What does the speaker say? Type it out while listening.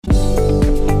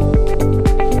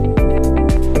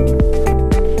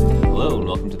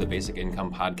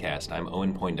podcast. I'm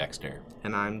Owen Poindexter.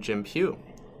 And I'm Jim Pugh.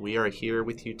 We are here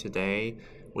with you today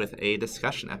with a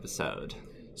discussion episode.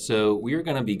 So we are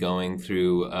going to be going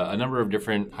through a number of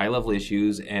different high-level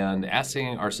issues and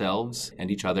asking ourselves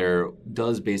and each other,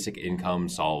 does basic income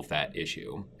solve that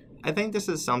issue? I think this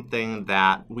is something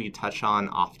that we touch on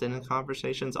often in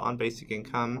conversations on basic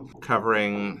income,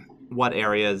 covering what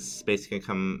areas basic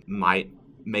income might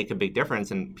make a big difference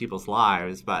in people's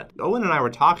lives. But Owen and I were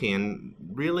talking and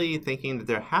really thinking that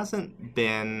there hasn't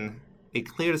been a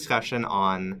clear discussion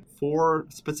on, for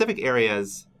specific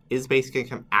areas, is basic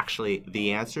income actually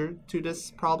the answer to this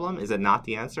problem? Is it not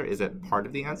the answer? Is it part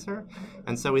of the answer?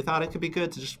 And so we thought it could be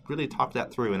good to just really talk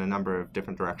that through in a number of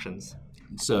different directions.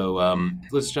 So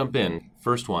let's jump in.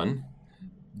 First one,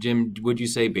 Jim, would you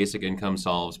say basic income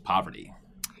solves poverty?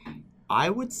 I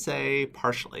would say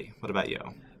partially. What about you?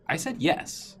 I said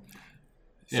yes.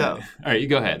 So, yeah. All right, you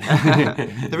go ahead.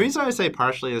 The reason I say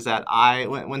partially is that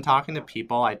when talking to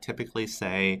people, I typically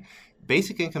say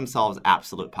basic income solves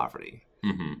absolute poverty.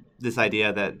 Mm-hmm. This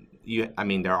idea that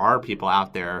there are people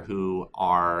out there who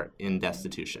are in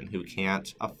destitution, who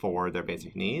can't afford their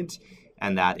basic needs,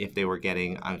 and that if they were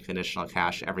getting unconditional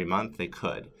cash every month, they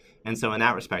could. And so in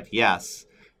that respect, yes.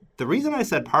 The reason I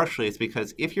said partially is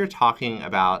because if you're talking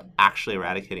about actually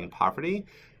eradicating poverty,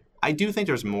 I do think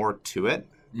there's more to it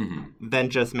than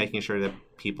just making sure that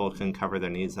people can cover their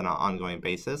needs on an ongoing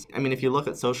basis. I mean, if you look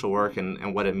at social work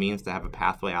and what it means to have a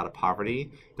pathway out of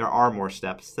poverty, there are more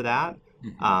steps to that.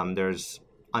 There's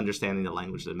understanding the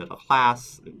language of the middle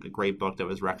class. A great book that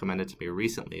was recommended to me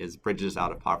recently is Bridges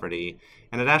Out of Poverty.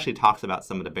 And it actually talks about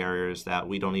some of the barriers that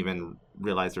we don't even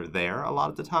realize are there a lot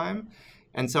of the time.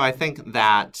 And so I think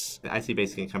that I see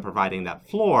basic income providing that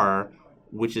floor,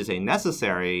 which is a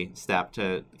necessary step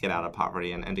to get out of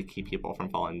poverty and to keep people from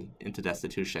falling into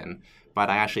destitution. But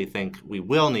I actually think we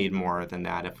will need more than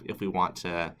that if we want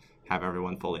to have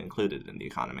everyone fully included in the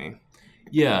economy.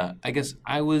 Yeah, I guess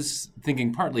I was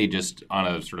thinking partly just on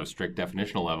a sort of strict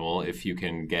definitional level, if you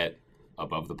can get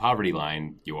above the poverty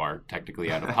line, you are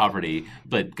technically out of poverty.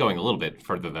 But going a little bit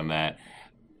further than that,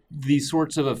 the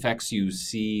sorts of effects you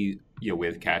see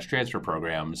with cash transfer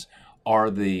programs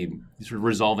are the sort of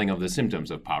resolving of the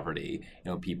symptoms of poverty.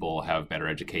 People have better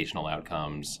educational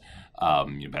outcomes,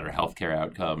 better healthcare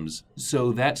outcomes.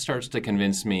 So that starts to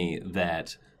convince me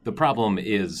that the problem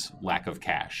is lack of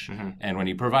cash. And when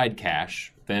you provide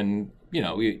cash, then,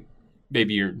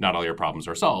 maybe not all your problems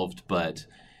are solved, but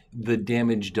the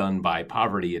damage done by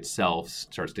poverty itself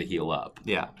starts to heal up.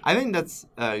 Yeah, I think that's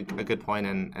a good point.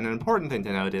 And an important thing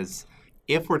to note is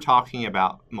if we're talking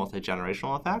about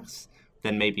multi-generational effects,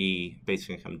 then maybe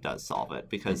basic income does solve it.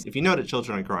 Because if you know that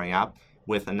children are growing up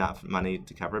with enough money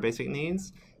to cover basic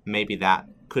needs, maybe that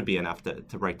could be enough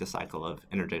to break the cycle of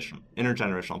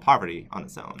intergenerational poverty on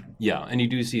its own. Yeah, and you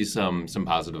do see some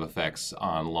positive effects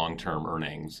on long-term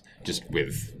earnings just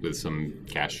with some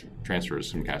cash transfers,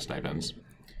 some cash stipends.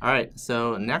 All right,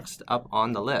 so next up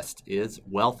on the list is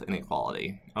wealth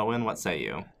inequality. Owen, what say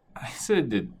you? I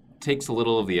said it takes a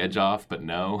little of the edge off, but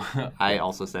no. I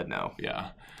also said no.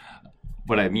 Yeah.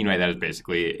 What I mean by that is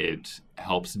basically it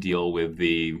helps deal with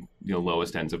the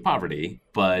lowest ends of poverty.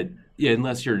 But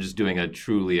unless you're just doing a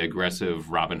truly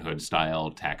aggressive Robin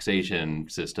Hood-style taxation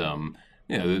system,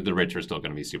 the rich are still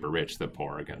going to be super rich. The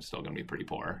poor are still going to be pretty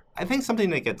poor. I think something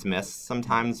that gets missed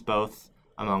sometimes both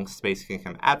amongst basic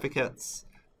income advocates,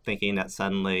 thinking that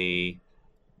suddenly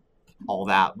all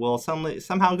that will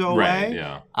somehow go away. Right,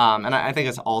 yeah. And I think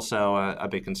it's also a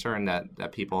big concern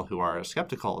that people who are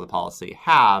skeptical of the policy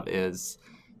have is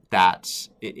that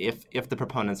if the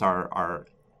proponents are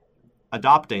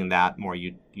adopting that more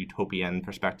utopian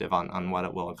perspective on what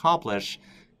it will accomplish,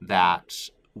 that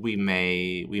we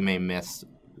may miss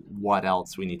what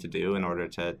else we need to do in order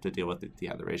to deal with the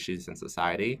other issues in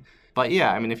society. But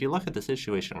yeah, I mean, if you look at the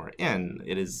situation we're in,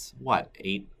 it is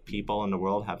 8 people in the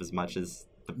world have as much as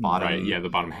the bottom, right, yeah, the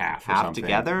bottom half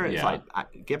together. It's like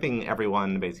giving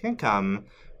everyone basic income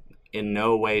in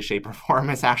no way, shape, or form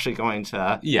is actually going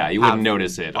to you wouldn't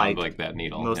notice it on that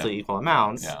needle. Mostly equal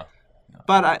amounts. Yeah.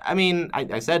 But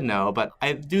I said no, but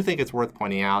I do think it's worth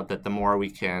pointing out that the more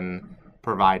we can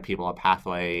provide people a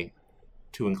pathway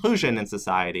to inclusion in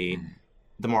society,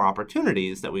 the more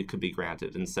opportunities that we could be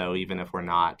granted. And so even if we're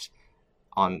not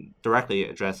on directly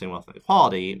addressing wealth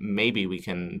inequality, maybe we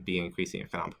can be increasing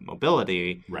economic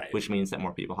mobility, right, which means that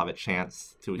more people have a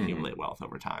chance to accumulate wealth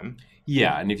over time.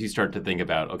 Yeah, and if you start to think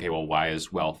about, okay, well, why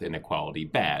is wealth inequality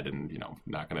bad? And,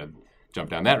 not going to jump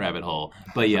down that rabbit hole.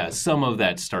 But yeah, some of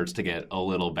that starts to get a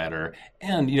little better.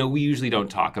 And, we usually don't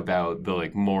talk about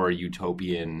the more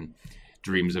utopian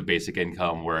dreams of basic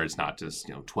income where it's not just,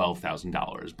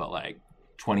 $12,000, but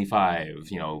 25,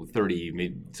 30,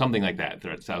 maybe something like that,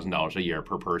 $1,000 a year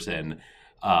per person,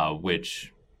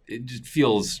 which it just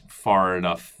feels far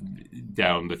enough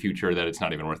down the future that it's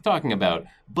not even worth talking about.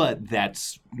 But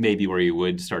that's maybe where you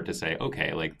would start to say,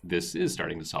 okay, like this is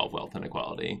starting to solve wealth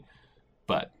inequality.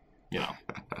 But,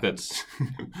 that's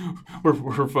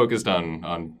we're focused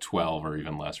on 12 or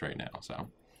even less right now. So,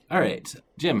 all right,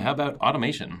 Jim, how about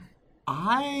automation?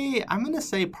 I'm going to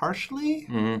say partially.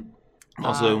 Mm-hmm.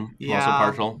 Also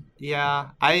partial.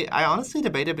 Yeah. I honestly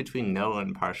debated between no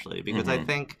and partially because I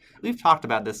think we've talked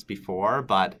about this before,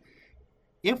 but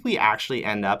if we actually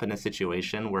end up in a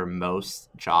situation where most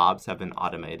jobs have been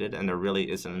automated and there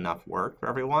really isn't enough work for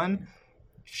everyone,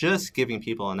 just giving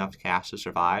people enough cash to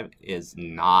survive is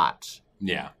not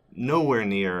nowhere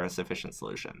near a sufficient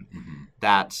solution. Mm-hmm.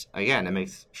 That, again, it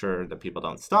makes sure that people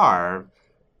don't starve,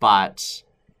 but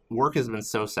work has been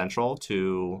so central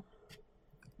to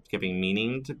giving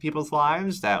meaning to people's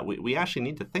lives that we actually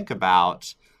need to think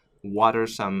about what are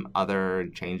some other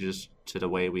changes to the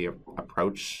way we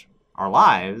approach our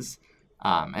lives.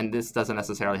 And this doesn't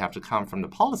necessarily have to come from the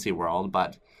policy world,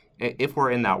 but if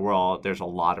we're in that world, there's a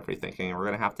lot of rethinking we're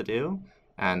going to have to do.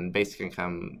 And basic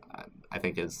income, I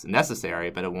think, is necessary,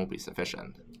 but it won't be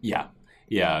sufficient. Yeah,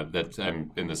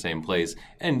 I'm in the same place.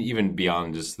 And even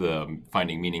beyond just the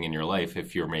finding meaning in your life,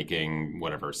 if you're making,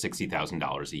 whatever,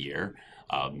 $60,000 a year,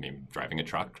 maybe driving a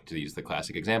truck, to use the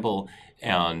classic example,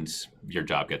 and your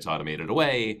job gets automated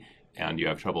away, and you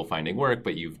have trouble finding work,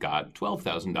 but you've got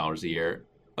 $12,000 a year.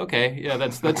 Okay, yeah,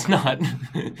 that's not,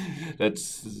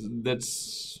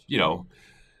 that's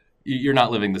you're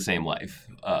not living the same life.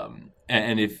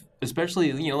 And if,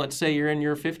 especially, let's say you're in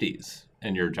your 50s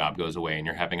and your job goes away and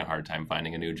you're having a hard time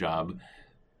finding a new job,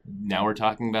 now we're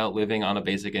talking about living on a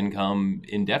basic income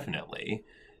indefinitely.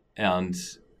 And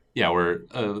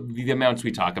the amounts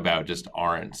we talk about just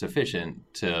aren't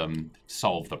sufficient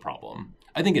to6 the problem.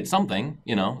 I think it's something,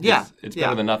 it's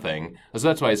better than nothing. So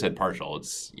that's why I said partial.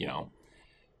 It's,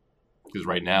 because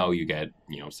right now you get,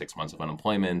 6 months of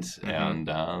unemployment and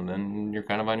then you're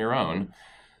kind of on your own.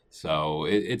 So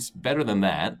it's better than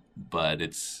that, but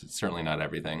it's certainly not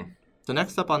everything. So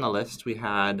next up on the list, we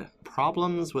had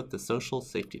problems with the social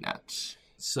safety net.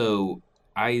 So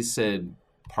I said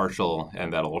partial,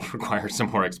 and that'll require some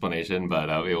more explanation, but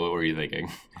what were you thinking?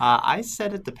 I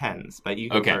said it depends, but you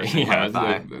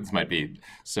can this might be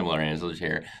similar answers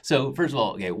here. So first of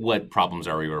all, what problems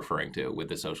are we referring to with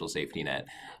the social safety net?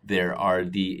 There are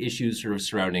the issues sort of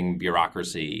surrounding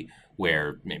bureaucracy,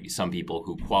 where maybe some people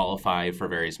who qualify for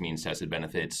various means-tested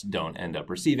benefits don't end up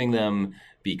receiving them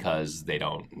because they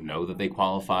don't know that they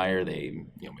qualify, or maybe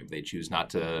they choose not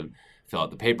to fill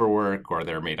out the paperwork, or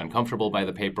they're made uncomfortable by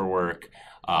the paperwork.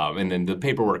 And then the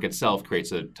paperwork itself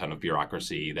creates a ton of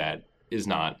bureaucracy that is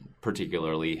not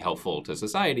particularly helpful to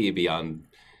society beyond,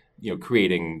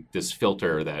 creating this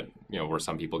filter that, where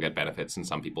some people get benefits and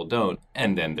some people don't.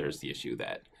 And then there's the issue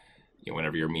that,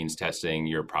 whenever you're means testing,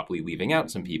 you're probably leaving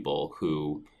out some people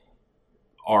who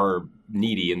are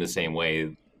needy in the same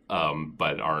way,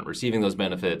 but aren't receiving those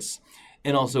benefits.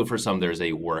 And also for some, there's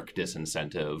a work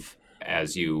disincentive.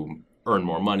 As you earn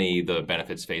more money, the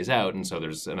benefits phase out, and so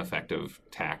there's an effective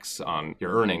tax on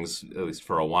your earnings, at least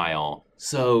for a while.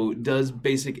 So does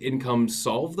basic income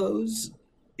solve those?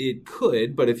 It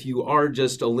could, but if you are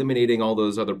just eliminating all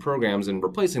those other programs and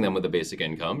replacing them with a basic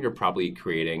income, you're probably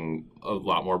creating a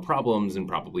lot more problems and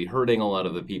probably hurting a lot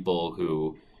of the people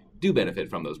who do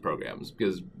benefit from those programs.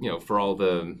 Because, for all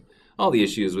the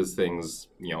issues with things,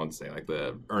 let's say like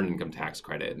the earned income tax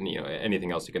credit and,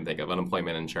 anything else you can think of,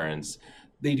 unemployment insurance,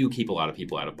 they do keep a lot of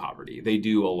people out of poverty. They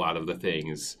do a lot of the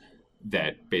things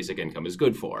that basic income is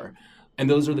good for. And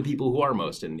those are the people who are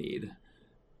most in need.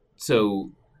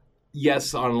 So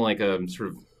yes, on like a sort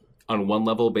of, on one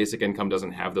level, basic income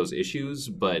doesn't have those issues,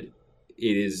 but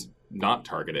it is not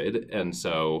targeted. And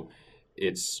so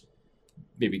it's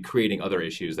maybe creating other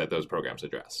issues that those programs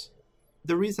address.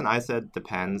 The reason I said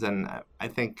depends, and I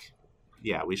think,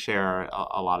 we share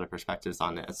a lot of perspectives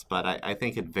on this, but I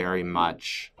think it very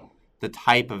much, the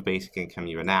type of basic income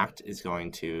you enact is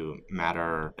going to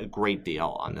matter a great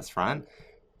deal on this front.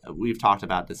 We've talked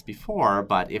about this before,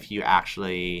 but if you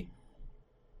actually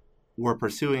were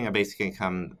pursuing a basic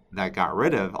income that got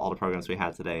rid of all the programs we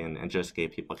had today and just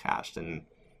gave people cash, then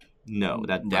no,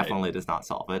 that definitely does not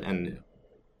solve it, and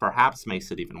perhaps makes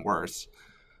it even worse,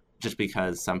 just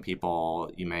because some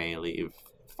people you may leave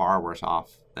far worse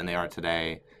off than they are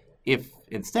today. If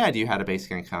instead you had a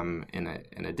basic income in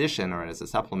addition or as a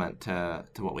supplement to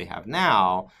what we have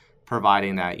now,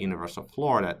 providing that universal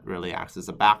floor that really acts as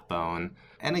a backbone.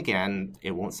 And again,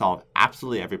 it won't solve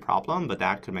absolutely every problem, but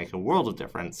that could make a world of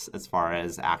difference as far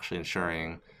as actually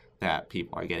ensuring that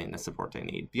people are getting the support they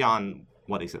need beyond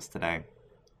what exists today.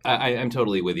 I'm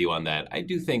totally with you on that. I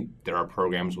do think there are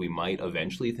programs we might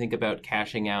eventually think about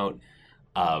cashing out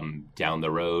down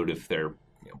the road if they're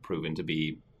proven to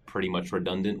be pretty much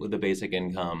redundant with the basic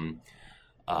income.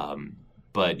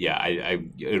 But yeah, I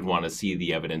would want to see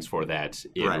the evidence for that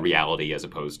in reality as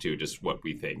opposed to just what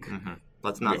we think. Mm-hmm.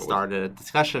 Let's not start a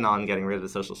discussion on getting rid of the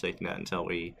social safety net until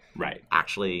we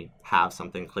actually have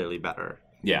something clearly better.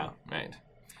 Yeah, right.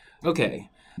 Okay.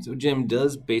 So, Jim,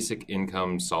 does basic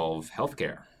income solve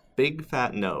healthcare? Big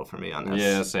fat no for me on this.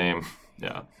 Yeah, same.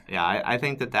 Yeah. Yeah, I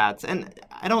think that's, and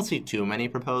I don't see too many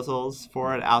proposals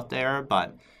for it out there,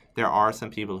 but there are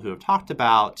some people who have talked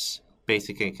about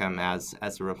basic income as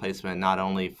a replacement, not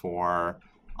only for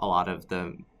a lot of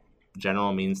the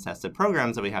general means tested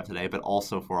programs that we have today, but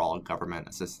also for all government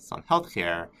assistance on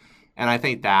healthcare. And I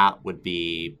think that would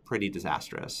be pretty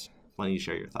disastrous. Why don't you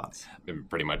share your thoughts? I'm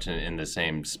pretty much in the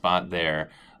same spot there.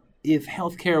 If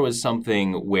healthcare was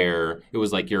something where it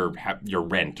was like your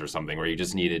rent or something, where you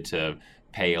just needed to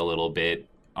pay a little bit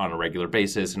on a regular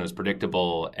basis and it was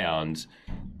predictable, and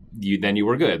then you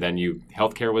were good, then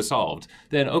healthcare was solved,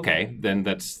 then okay, then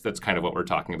that's kind of what we're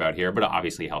talking about here. But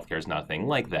obviously healthcare is nothing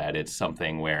like that. It's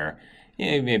something where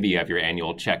maybe you have your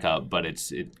annual checkup, but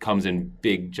it comes in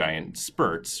big giant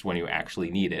spurts when you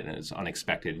actually need it, and it's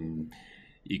unexpected, and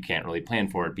you can't really plan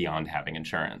for it beyond having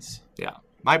insurance. Yeah.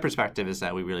 My perspective is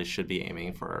that we really should be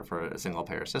aiming for a single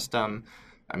payer system.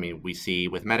 I mean, we see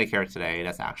with Medicare today,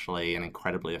 that's actually an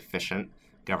incredibly efficient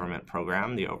government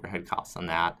program. The overhead costs on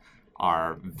that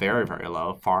are very, very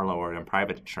low, far lower than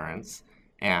private insurance,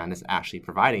 and is actually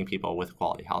providing people with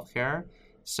quality health care.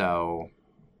 So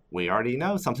we already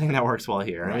know something that works well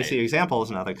here. And we see examples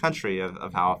in other countries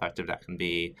of how effective that can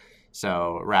be.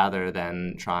 So rather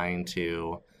than trying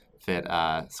to fit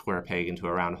a square peg into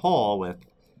a round hole with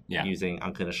using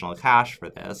unconditional cash for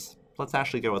this, let's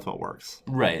actually go with what works.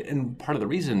 Right. And part of the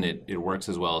reason it works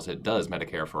as well as it does,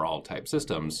 Medicare for all type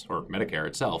systems, or Medicare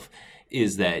itself,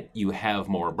 is that you have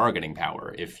more bargaining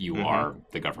power. If you are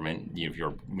the government, if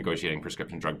you're negotiating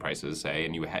prescription drug prices, say,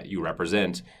 and you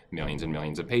represent millions and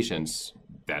millions of patients,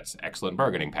 that's excellent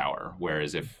bargaining power.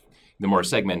 Whereas if the more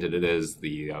segmented it is,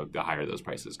 the higher those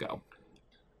prices go.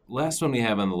 Last one we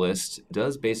have on the list,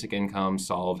 does basic income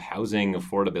solve housing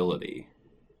affordability?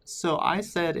 So I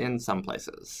said in some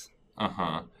places.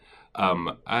 I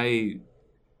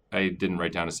didn't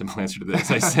write down a simple answer to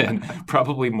this. I said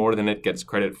probably more than it gets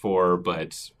credit for,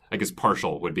 but I guess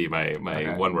partial would be my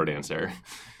one-word answer.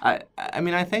 I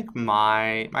mean, I think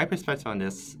my perspective on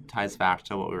this ties back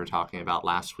to what we were talking about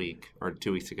last week or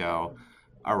 2 weeks ago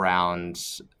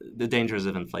around the dangers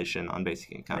of inflation on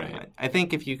basic income. Right. I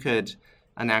think if you could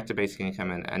enact a basic income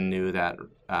and knew that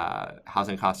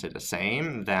housing costs are the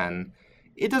same, then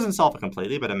it doesn't solve it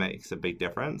completely, but it makes a big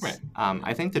difference. Right.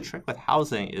 I think the trick with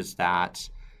housing is that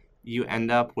you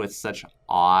end up with such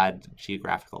odd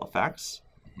geographical effects.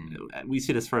 Mm-hmm. We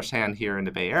see this firsthand here in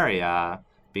the Bay Area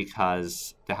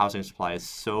because the housing supply is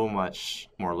so much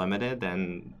more limited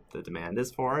than the demand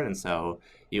is for it. And so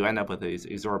you end up with these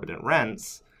exorbitant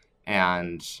rents,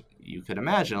 and you could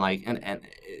imagine and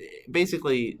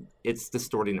basically it's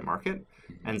distorting the market.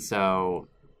 And so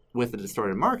with the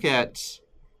distorted market,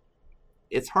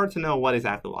 it's hard to know what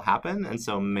exactly will happen. And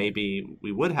so maybe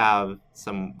we would have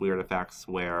some weird effects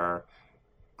where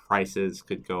prices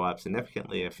could go up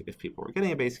significantly if people were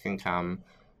getting a basic income.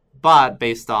 But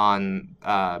based on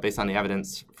the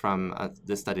evidence from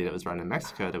this study that was run in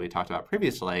Mexico that we talked about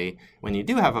previously, when you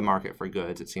do have a market for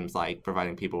goods, it seems like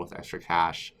providing people with extra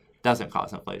cash doesn't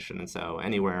cause inflation. And so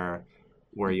anywhere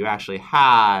where you actually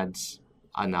had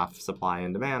enough supply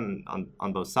and demand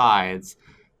on both sides,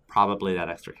 probably that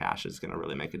extra cash is going to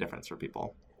really make a difference for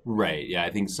people. Right. Yeah.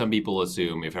 I think some people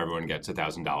assume if everyone gets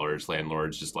 $1,000,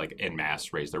 landlords just en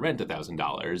masse raise their rent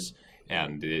 $1,000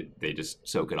 and they just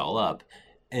soak it all up.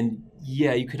 And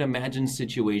yeah, you could imagine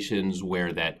situations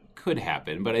where that could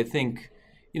happen. But I think,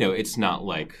 it's not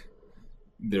like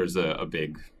there's a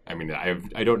big,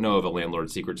 I don't know of a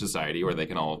landlord secret society where they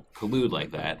can all collude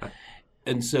like that.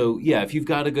 And so, yeah, if you've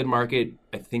got a good market,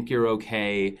 I think you're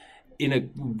okay. In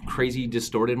a crazy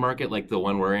distorted market like the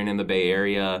one we're in the Bay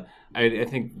Area, I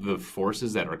think the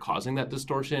forces that are causing that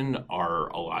distortion are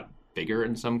a lot bigger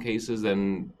in some cases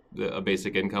than a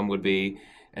basic income would be.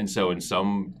 And so in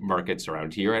some markets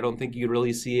around here, I don't think you'd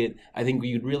really see it. I think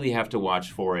you'd really have to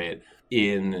watch for it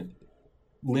in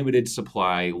limited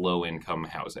supply, low income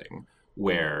housing,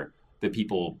 where the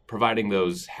people providing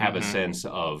those have a Mhm. sense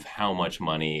of how much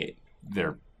money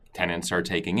their tenants are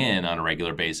taking in on a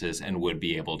regular basis and would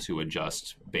be able to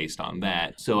adjust based on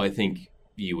that. So I think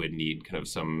you would need kind of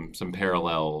some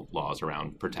parallel laws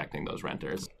around protecting those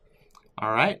renters.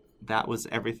 All right. That was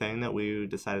everything that we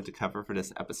decided to cover for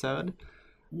this episode.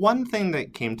 One thing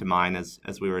that came to mind as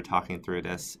we were talking through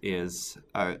this is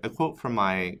a quote from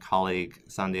my colleague,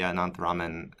 Sandhya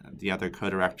Anantharaman, the other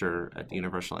co-director at the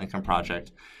Universal Income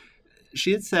Project.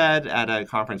 She had said at a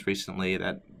conference recently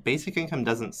that basic income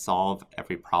doesn't solve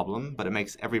every problem, but it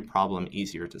makes every problem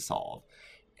easier to solve.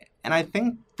 And I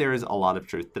think there's a lot of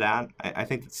truth to that. I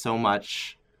think that so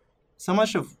much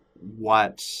of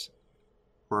what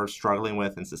we're struggling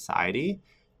with in society,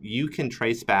 you can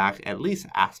trace back at least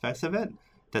aspects of it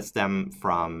that stem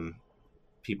from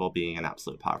people being in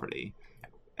absolute poverty.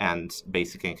 And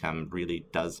basic income really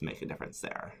does make a difference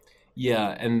there.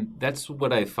 Yeah, and that's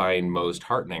what I find most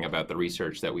heartening about the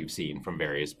research that we've seen from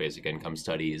various basic income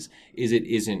studies, is it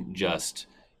isn't just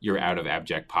you're out of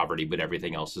abject poverty, but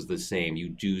everything else is the same. You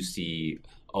do see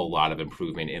a lot of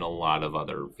improvement in a lot of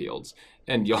other fields.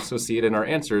 And you also see it in our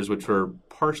answers, which were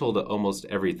partial to almost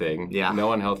everything. Yeah.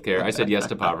 No on healthcare. I said yes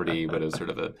to poverty, but it was sort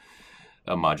of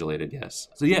a modulated yes.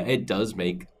 So yeah, it does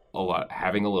make a lot.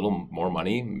 Having a little more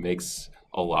money makes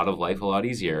a lot of life a lot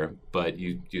easier, but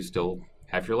you still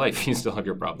have your life. You still have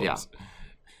your problems. Yeah.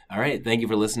 All right. Thank you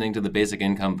for listening to the Basic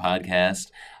Income Podcast.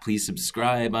 Please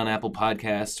subscribe on Apple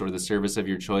Podcasts or the service of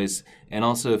your choice. And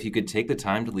also, if you could take the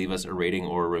time to leave us a rating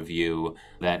or a review,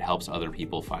 that helps other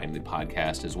people find the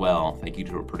podcast as well. Thank you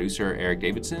to our producer, Eric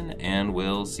Davidson, and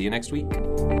we'll see you next week.